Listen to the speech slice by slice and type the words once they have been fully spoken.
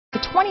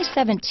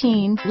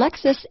2017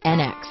 Lexus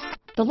NX.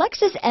 The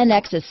Lexus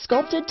NX is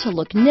sculpted to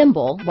look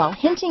nimble while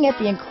hinting at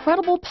the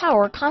incredible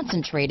power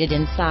concentrated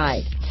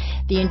inside.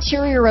 The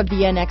interior of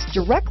the NX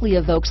directly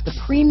evokes the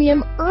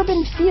premium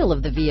urban feel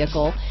of the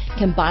vehicle,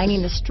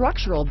 combining the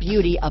structural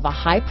beauty of a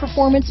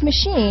high-performance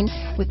machine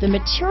with the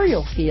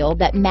material feel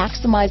that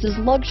maximizes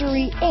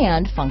luxury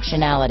and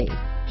functionality.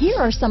 Here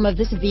are some of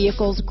this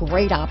vehicle's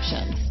great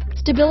options: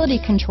 stability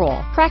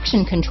control,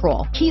 traction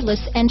control,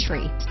 keyless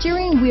entry,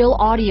 steering wheel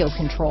audio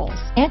controls,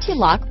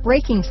 anti-lock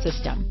braking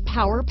system,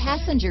 power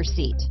passenger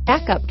seat,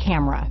 backup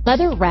camera,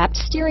 leather-wrapped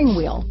steering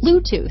wheel,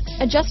 Bluetooth,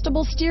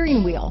 adjustable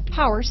steering wheel,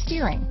 power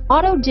steering,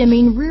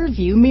 auto-dimming rear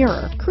view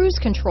mirror, cruise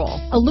control,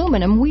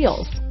 aluminum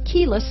wheels,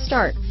 keyless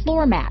start,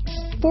 floor mats,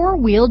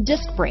 four-wheel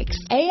disc brakes,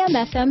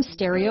 AM/FM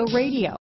stereo radio.